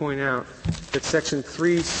respectfully point out that Section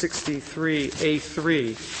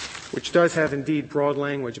 363A3, which does have indeed broad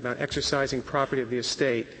language about exercising property of the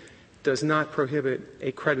estate, does not prohibit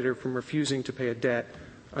a creditor from refusing to pay a debt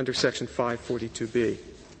under Section 542B.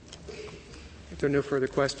 If there are no further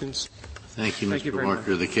questions. Thank you, Mr.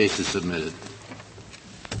 Walker. The case is submitted.